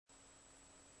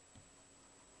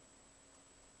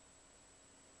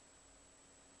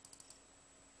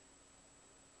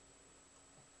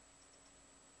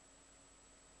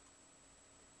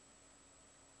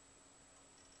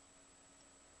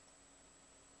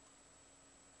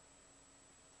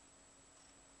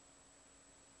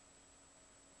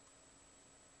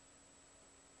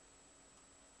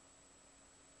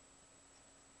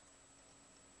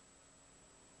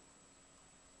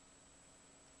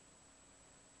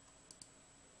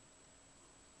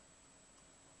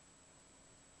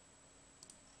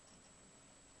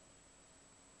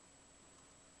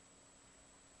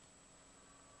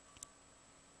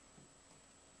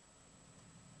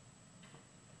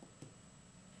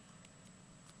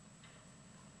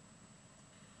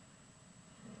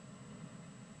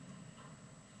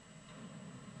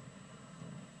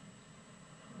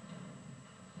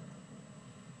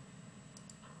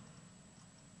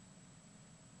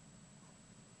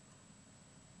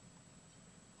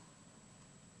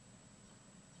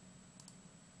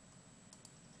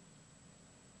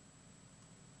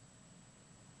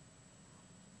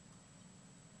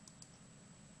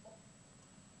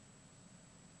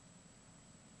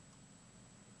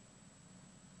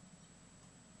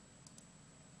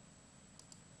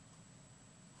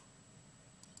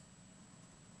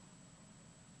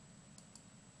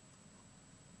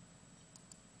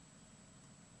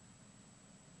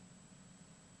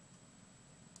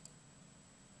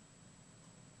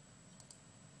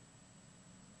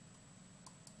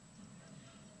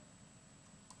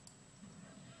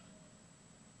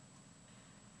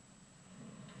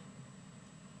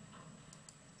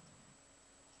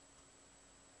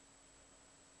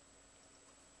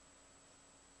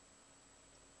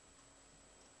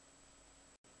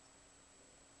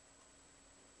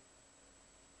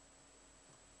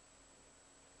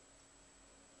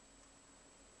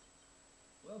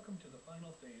Welcome to the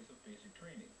final phase of basic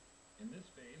training. In this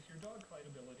phase, your dogfight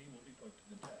ability will be put to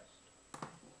the test.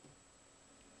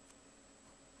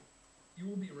 You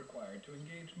will be required to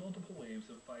engage multiple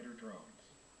waves of fighter drones.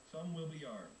 Some will be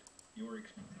armed.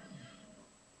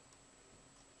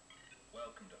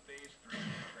 Welcome to phase 3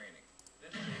 of training.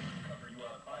 This phase will cover you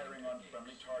are firing on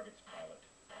friendly targets, pilot.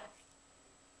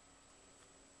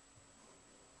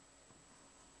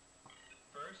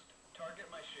 First, target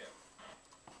my ship.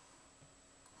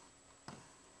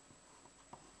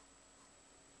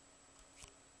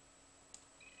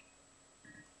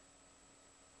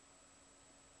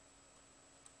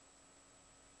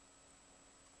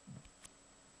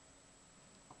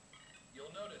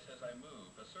 You'll notice as I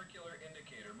move, a circular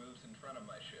indicator moves in front of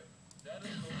my ship. That is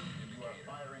the lead indicator.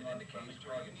 It indicates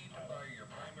where you need to fire your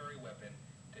primary weapon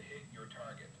to hit your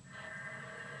target.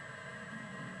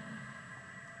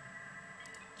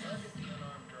 Target the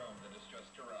unarmed drone that has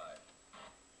just arrived.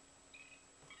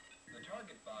 The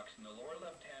target box in the lower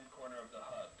left-hand corner of the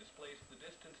HUD displays the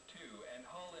distance to and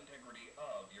hull integrity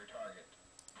of your target.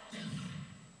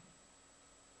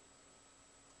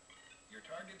 Your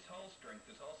target's hull strength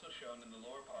is also shown in the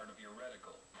lower part of your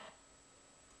reticle.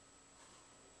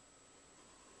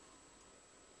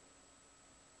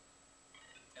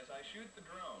 As I shoot the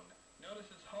drone,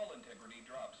 notice its hull integrity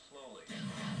drops slowly.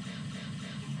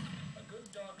 A good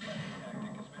dogfighting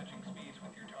tactic is matching speeds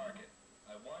with your target.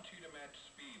 I want you to match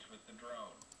speeds with the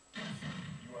drone.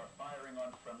 You are firing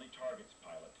on friendly targets,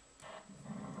 pilot.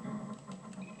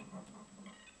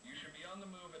 You should be on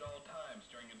the move at all times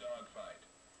during a dogfight.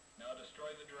 Now destroy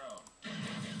the drone. Don't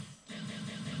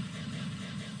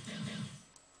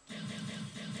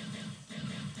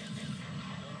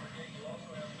forget you also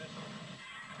have missiles.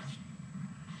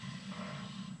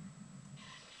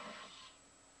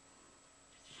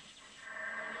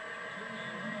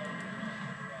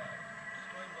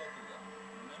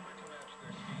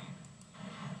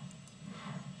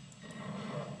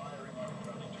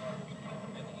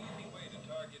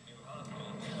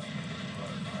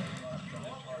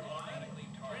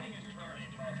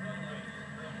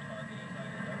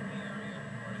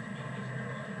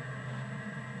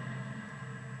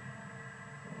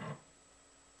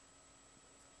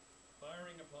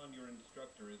 Upon your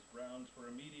instructor is grounds for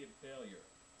immediate failure.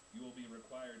 You will be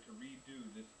required to redo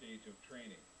this stage of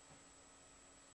training.